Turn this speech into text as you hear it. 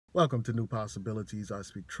Welcome to New Possibilities. I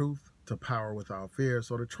speak truth to power without fear.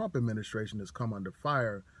 So the Trump administration has come under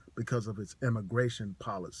fire because of its immigration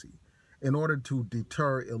policy. In order to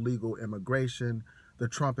deter illegal immigration, the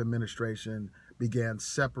Trump administration began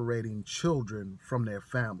separating children from their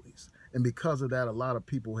families. And because of that, a lot of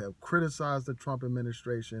people have criticized the Trump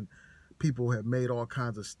administration. People have made all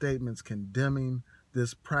kinds of statements condemning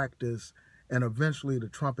this practice. And eventually the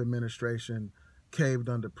Trump administration caved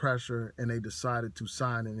under pressure and they decided to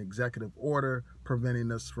sign an executive order preventing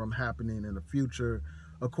this from happening in the future.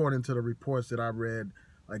 According to the reports that I read,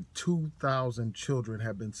 like 2,000 children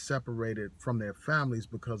have been separated from their families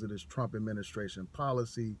because of this Trump administration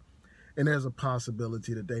policy. And there's a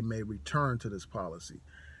possibility that they may return to this policy.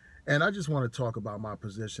 And I just want to talk about my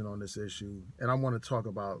position on this issue. And I want to talk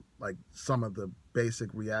about like some of the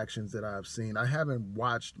basic reactions that I've seen. I haven't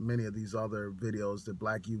watched many of these other videos that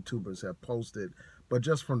black YouTubers have posted, but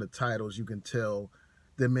just from the titles, you can tell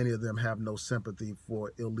that many of them have no sympathy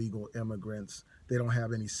for illegal immigrants. They don't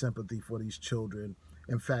have any sympathy for these children.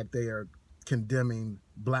 In fact, they are condemning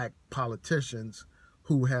black politicians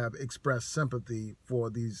who have expressed sympathy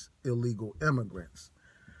for these illegal immigrants.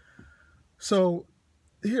 So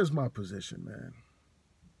here's my position, man.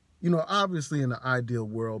 You know, obviously in the ideal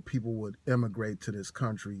world, people would immigrate to this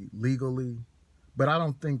country legally, but I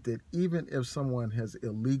don't think that even if someone has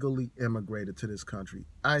illegally immigrated to this country,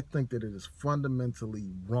 I think that it is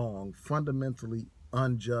fundamentally wrong, fundamentally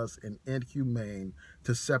unjust and inhumane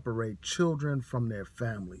to separate children from their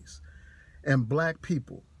families. And black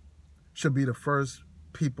people should be the first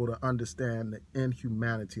people to understand the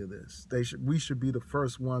inhumanity of this. We should be the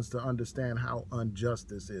first ones to understand how unjust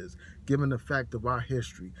this is, given the fact of our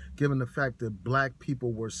history, given the fact that black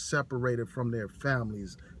people were separated from their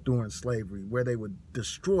families during slavery, where they would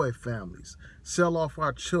destroy families, sell off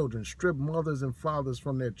our children, strip mothers and fathers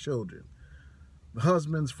from their children,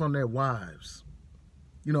 husbands from their wives,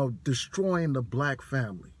 you know, destroying the black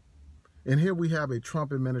family. And here we have a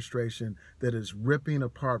Trump administration that is ripping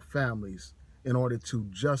apart families in order to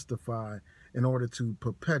justify, in order to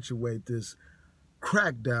perpetuate this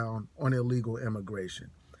crackdown on illegal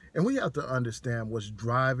immigration. And we have to understand what's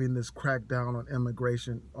driving this crackdown on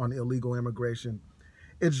immigration, on illegal immigration.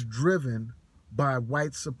 It's driven by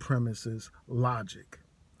white supremacist logic.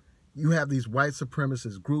 You have these white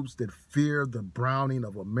supremacist groups that fear the browning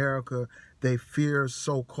of America. They fear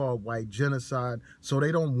so-called white genocide, so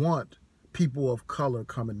they don't want people of color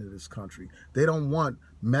coming to this country. They don't want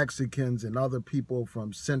Mexicans and other people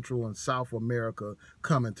from Central and South America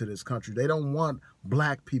coming to this country. They don't want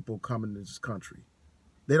black people coming to this country.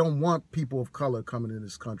 They don't want people of color coming to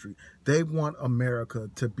this country. They want America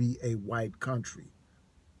to be a white country.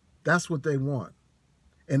 That's what they want.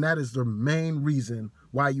 And that is the main reason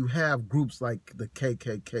why you have groups like the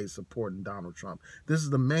KKK supporting Donald Trump. This is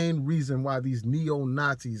the main reason why these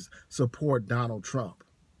neo-Nazis support Donald Trump.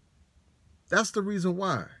 That's the reason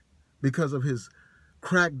why, because of his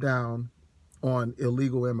crackdown on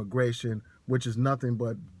illegal immigration, which is nothing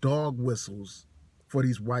but dog whistles for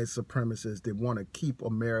these white supremacists that want to keep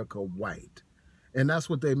America white. And that's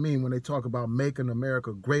what they mean when they talk about making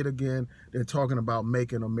America great again. They're talking about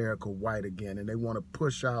making America white again, and they want to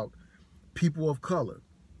push out people of color.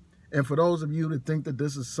 And for those of you that think that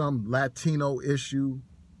this is some Latino issue,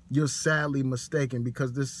 you're sadly mistaken,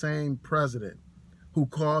 because this same president who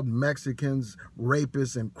called Mexicans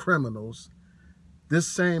rapists and criminals, this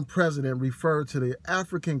same president referred to the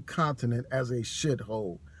African continent as a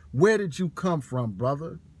shithole. Where did you come from,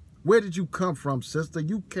 brother? Where did you come from, sister?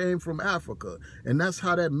 You came from Africa, and that's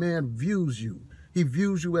how that man views you. He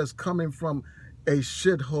views you as coming from a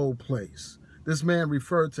shithole place. This man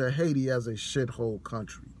referred to Haiti as a shithole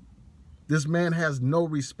country. This man has no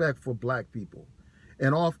respect for black people.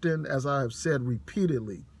 And often, as I have said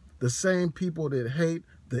repeatedly, the same people that hate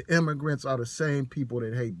the immigrants are the same people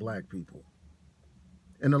that hate black people.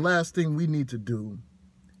 And the last thing we need to do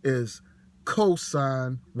is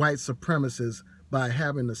co-sign white supremacists by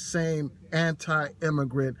having the same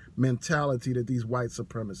anti-immigrant mentality that these white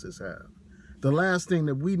supremacists have. The last thing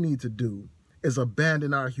that we need to do is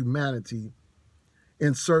abandon our humanity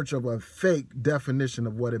in search of a fake definition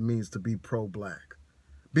of what it means to be pro-black.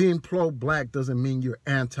 Being pro-black doesn't mean you're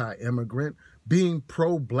anti-immigrant. Being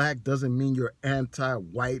pro-black doesn't mean you're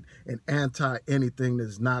anti-white and anti-anything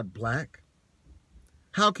that's not black.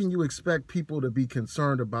 How can you expect people to be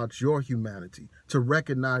concerned about your humanity, to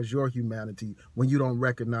recognize your humanity when you don't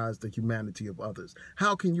recognize the humanity of others?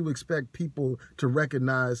 How can you expect people to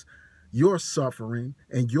recognize your suffering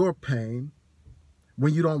and your pain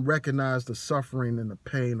when you don't recognize the suffering and the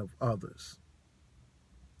pain of others?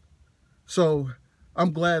 So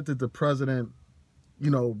I'm glad that the president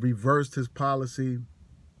reversed his policy.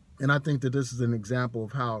 And I think that this is an example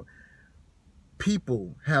of how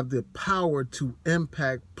people have the power to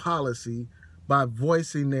impact policy by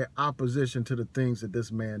voicing their opposition to the things that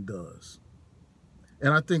this man does.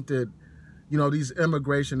 And I think that, these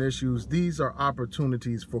immigration issues, these are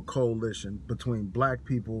opportunities for coalition between Black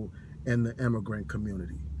people and the immigrant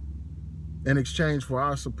community. In exchange for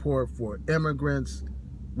our support for immigrants,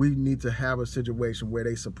 we need to have a situation where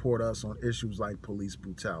they support us on issues like police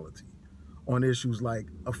brutality, on issues like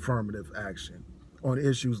affirmative action, on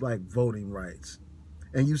issues like voting rights.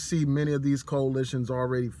 And you see many of these coalitions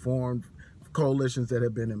already formed, coalitions that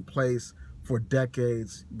have been in place for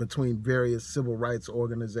decades between various civil rights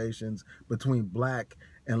organizations, between Black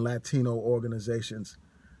and Latino organizations.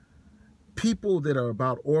 People that are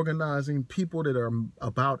about organizing, people that are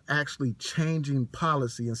about actually changing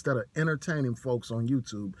policy instead of entertaining folks on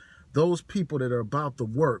YouTube, those people that are about the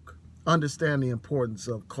work understand the importance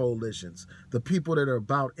of coalitions. The people that are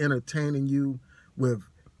about entertaining you with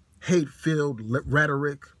hate-filled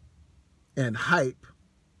rhetoric and hype,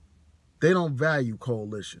 they don't value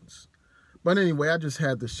coalitions. But anyway, I just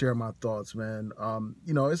had to share my thoughts, man.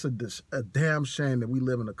 It's a damn shame that we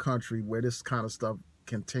live in a country where this kind of stuff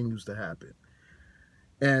continues to happen.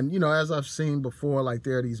 And, as I've seen before, like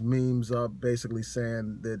there are these memes up basically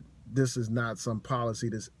saying that this is not some policy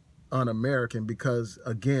that's un-American because,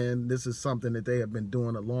 again, this is something that they have been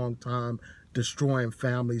doing a long time, destroying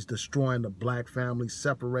families, destroying the Black family,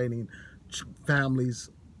 separating families,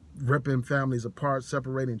 ripping families apart,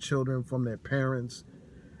 separating children from their parents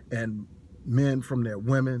and men from their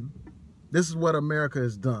women. This is what America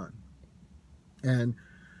has done. And,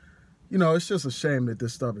 it's just a shame that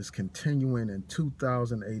this stuff is continuing in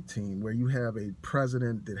 2018, where you have a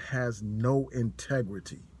president that has no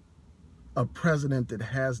integrity, a president that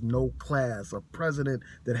has no class, a president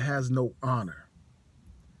that has no honor.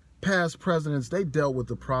 Past presidents, they dealt with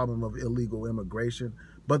the problem of illegal immigration,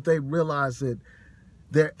 but they realized that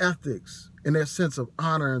their ethics and their sense of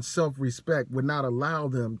honor and self-respect would not allow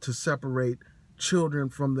them to separate children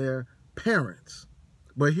from their parents.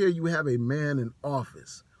 But here you have a man in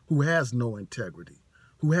office who has no integrity,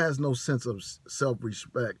 who has no sense of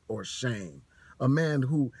self-respect or shame, a man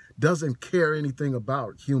who doesn't care anything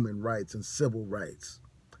about human rights and civil rights.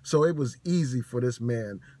 So it was easy for this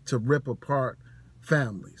man to rip apart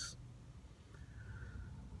families.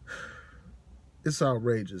 It's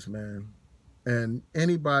outrageous, man. And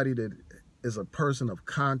anybody that is a person of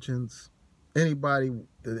conscience, anybody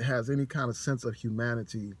that has any kind of sense of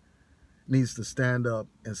humanity needs to stand up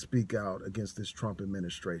and speak out against this Trump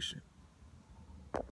administration.